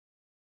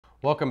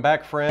Welcome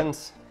back,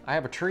 friends. I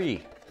have a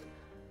tree.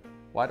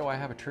 Why do I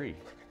have a tree?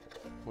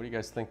 What do you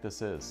guys think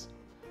this is?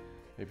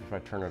 Maybe if I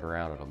turn it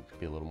around, it'll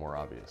be a little more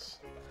obvious.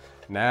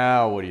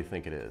 Now, what do you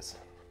think it is?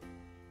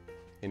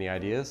 Any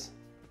ideas?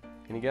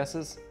 Any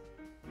guesses?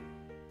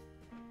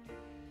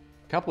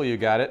 A couple of you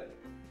got it.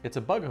 It's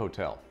a bug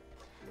hotel.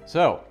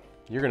 So,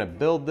 you're gonna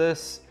build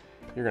this,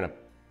 you're gonna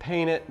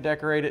paint it,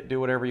 decorate it,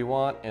 do whatever you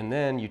want, and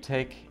then you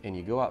take and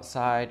you go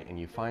outside and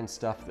you find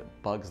stuff that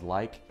bugs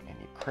like and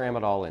you cram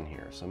it all in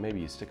here. So maybe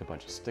you stick a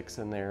bunch of sticks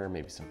in there,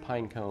 maybe some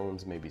pine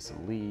cones, maybe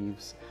some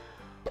leaves.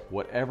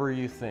 Whatever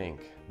you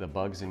think the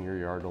bugs in your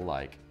yard will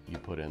like, you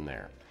put in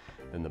there.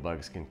 Then the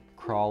bugs can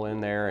crawl in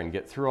there and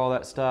get through all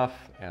that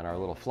stuff, and our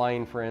little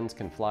flying friends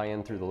can fly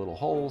in through the little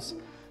holes.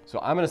 So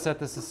I'm gonna set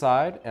this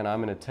aside and I'm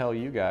gonna tell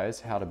you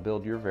guys how to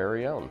build your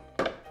very own.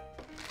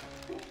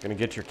 You're gonna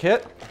get your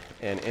kit,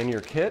 and in your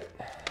kit,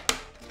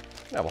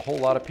 you have a whole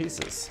lot of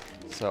pieces.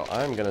 So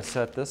I'm gonna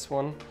set this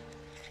one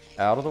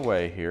out of the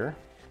way here.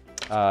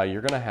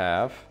 You're gonna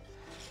have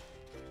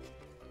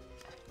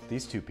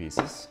these two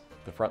pieces,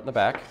 the front and the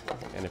back.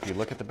 And if you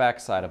look at the back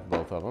side of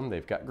both of them,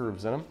 they've got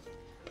grooves in them.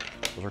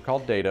 Those are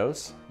called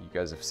dados. You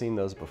guys have seen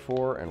those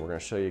before, and we're gonna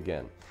show you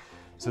again.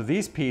 So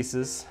these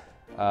pieces,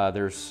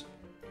 there's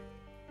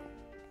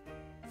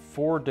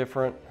 4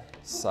 different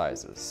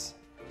sizes.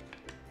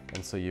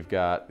 And so you've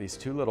got these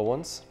 2 little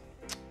ones,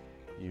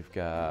 you've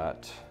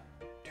got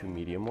 2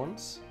 medium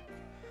ones,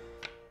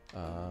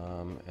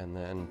 and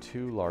then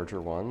 2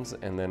 larger ones,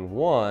 and then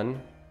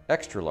 1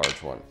 extra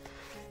large one.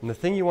 And the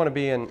thing you want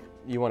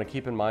to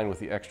keep in mind with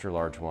the extra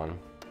large one,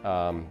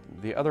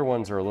 the other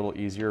ones are a little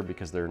easier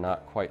because they're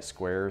not quite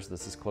squares.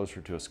 This is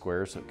closer to a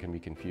square, so it can be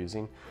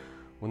confusing.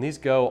 When these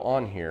go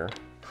on here,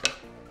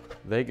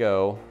 they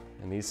go,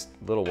 and these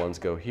little ones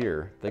go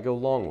here, they go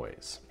long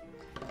ways.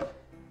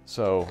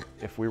 So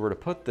if we were to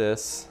put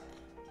this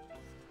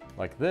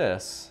like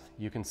this,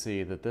 you can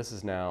see that this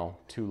is now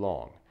too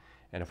long.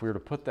 And if we were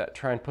to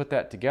try and put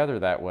that together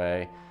that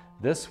way,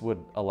 this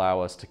would allow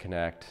us to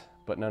connect,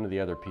 but none of the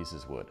other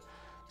pieces would.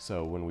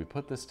 So when we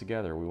put this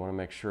together, we want to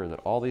make sure that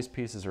all these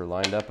pieces are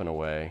lined up in a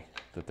way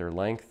that their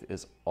length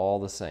is all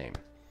the same.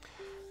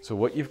 So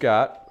what you've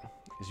got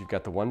is you've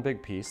got the one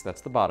big piece,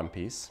 that's the bottom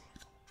piece.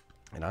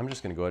 And I'm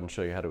just going to go ahead and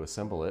show you how to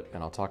assemble it,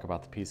 and I'll talk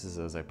about the pieces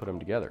as I put them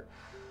together.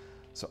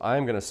 So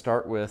I'm going to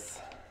start with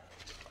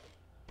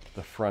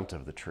the front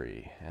of the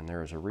tree, and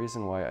there is a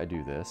reason why I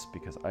do this,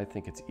 because I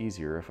think it's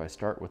easier if I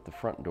start with the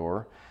front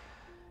door,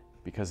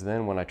 because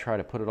then when I try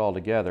to put it all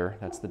together,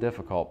 that's the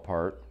difficult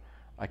part,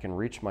 I can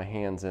reach my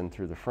hands in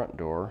through the front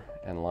door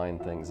and line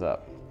things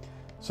up.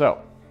 So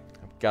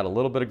I've got a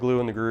little bit of glue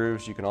in the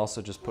grooves. You can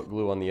also just put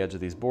glue on the edge of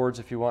these boards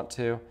if you want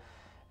to,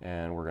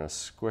 and we're going to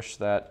squish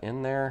that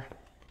in there.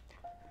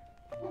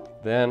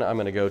 Then I'm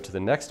going to go to the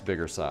next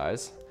bigger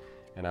size,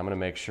 and I'm going to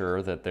make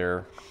sure that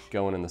they're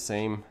going in the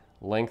same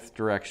length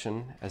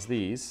direction as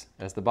these,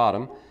 as the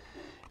bottom,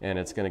 and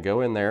it's going to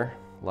go in there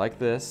like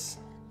this,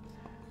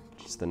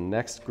 just the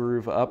next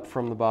groove up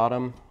from the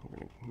bottom. We're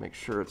going to make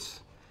sure it's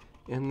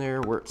in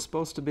there where it's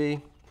supposed to be.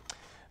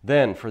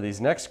 Then for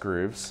these next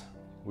grooves,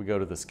 we go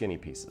to the skinny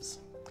pieces.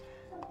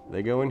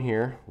 They go in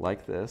here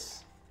like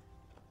this,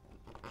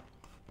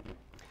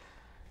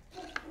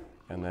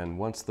 and then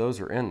once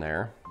those are in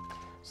there,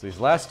 so these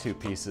last 2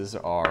 pieces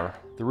are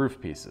the roof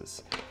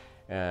pieces.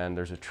 And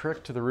there's a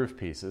trick to the roof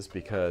pieces,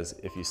 because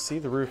if you see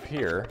the roof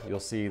here, you'll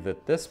see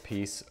that this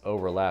piece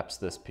overlaps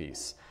this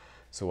piece.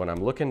 So when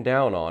I'm looking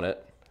down on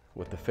it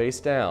with the face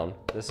down,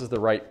 this is the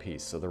right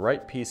piece. So the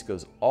right piece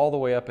goes all the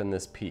way up in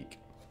this peak.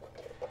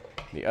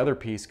 The other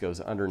piece goes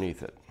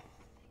underneath it.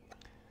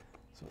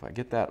 So if I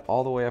get that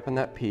all the way up in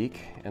that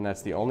peak, and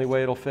that's the only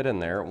way it'll fit in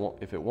there,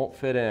 if it won't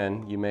fit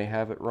in, you may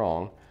have it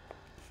wrong,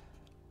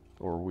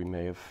 or we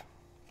may have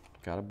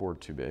got a board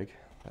too big.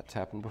 That's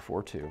happened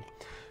before too.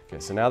 Okay,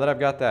 so now that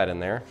I've got that in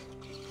there,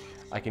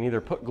 I can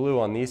either put glue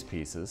on these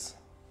pieces,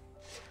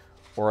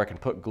 or I can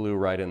put glue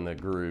right in the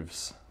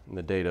grooves and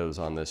the dados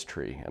on this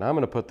tree. And I'm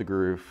going to put the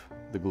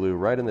glue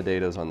right in the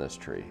dados on this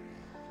tree,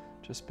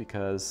 just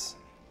because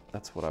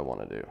that's what I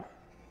want to do.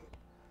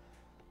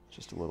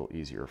 Just a little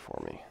easier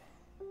for me.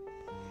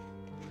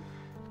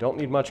 Don't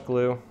need much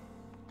glue.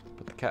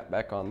 Put the cap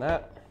back on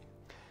that.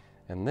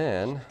 And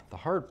then the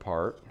hard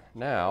part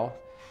now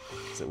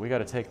is that we got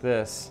to take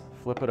this,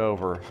 flip it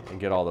over, and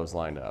get all those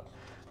lined up.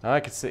 Now I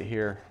could sit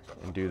here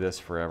and do this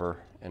forever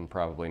and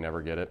probably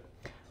never get it.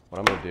 What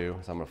I'm going to do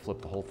is I'm going to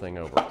flip the whole thing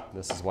over.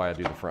 This is why I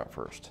do the front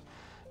first.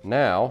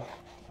 Now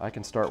I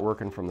can start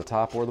working from the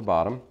top or the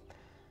bottom.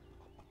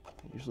 I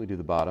usually do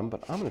the bottom,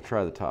 but I'm going to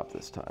try the top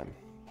this time.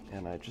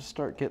 And I just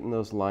start getting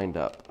those lined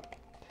up,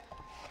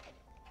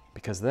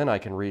 because then I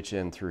can reach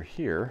in through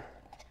here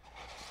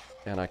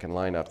and I can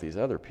line up these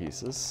other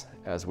pieces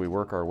as we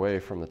work our way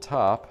from the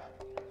top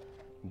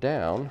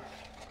down.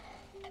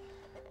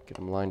 Get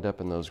them lined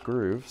up in those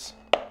grooves.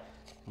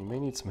 You may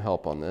need some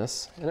help on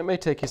this, and it may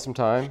take you some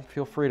time.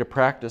 Feel free to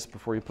practice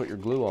before you put your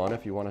glue on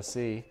if you want to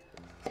see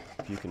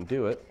if you can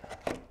do it.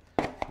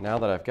 Now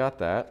that I've got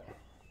that,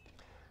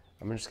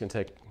 I'm just going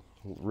to take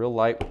real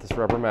light with this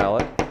rubber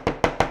mallet.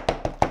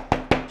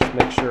 Just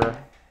make sure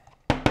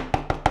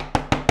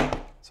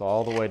it's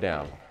all the way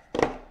down.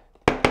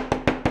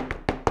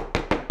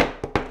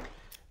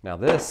 Now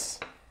this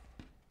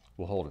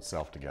will hold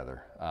itself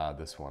together,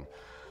 this one.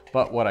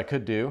 But what I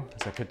could do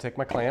is I could take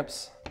my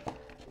clamps,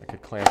 I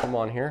could clamp them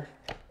on here,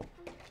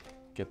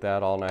 get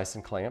that all nice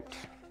and clamped,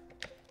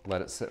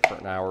 let it sit for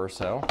an hour or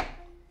so.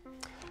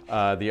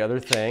 The other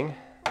thing,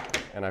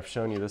 and I've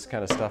shown you this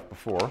kind of stuff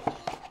before,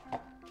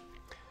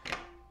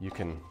 you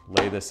can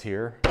lay this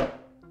here,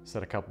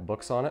 set a couple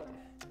books on it,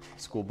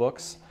 school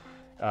books.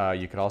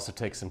 You could also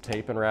take some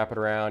tape and wrap it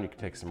around. You could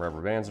take some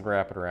rubber bands and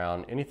wrap it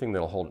around. Anything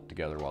that'll hold it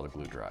together while the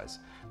glue dries.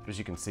 But as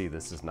you can see,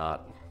 this is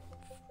not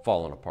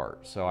falling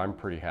apart. So I'm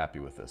pretty happy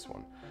with this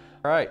one.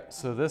 All right,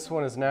 so this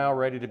one is now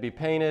ready to be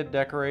painted,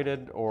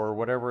 decorated, or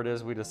whatever it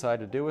is we decide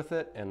to do with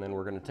it. And then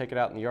we're gonna take it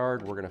out in the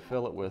yard. We're gonna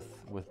fill it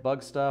with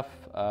bug stuff,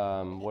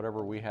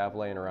 whatever we have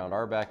laying around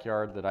our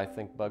backyard that I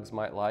think bugs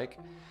might like.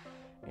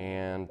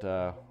 And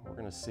we're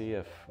gonna see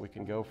if we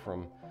can go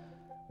from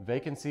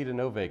vacancy to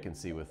no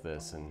vacancy with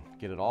this and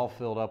get it all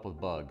filled up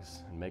with bugs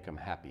and make them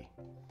happy.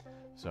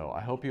 So I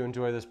hope you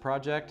enjoy this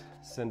project.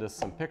 Send us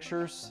some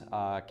pictures.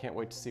 I can't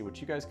wait to see what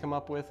you guys come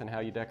up with and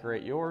how you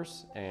decorate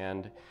yours.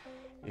 And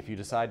if you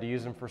decide to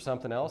use them for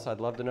something else, I'd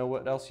love to know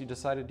what else you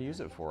decided to use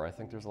it for. I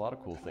think there's a lot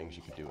of cool things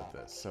you could do with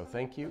this. So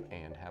thank you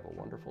and have a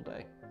wonderful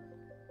day.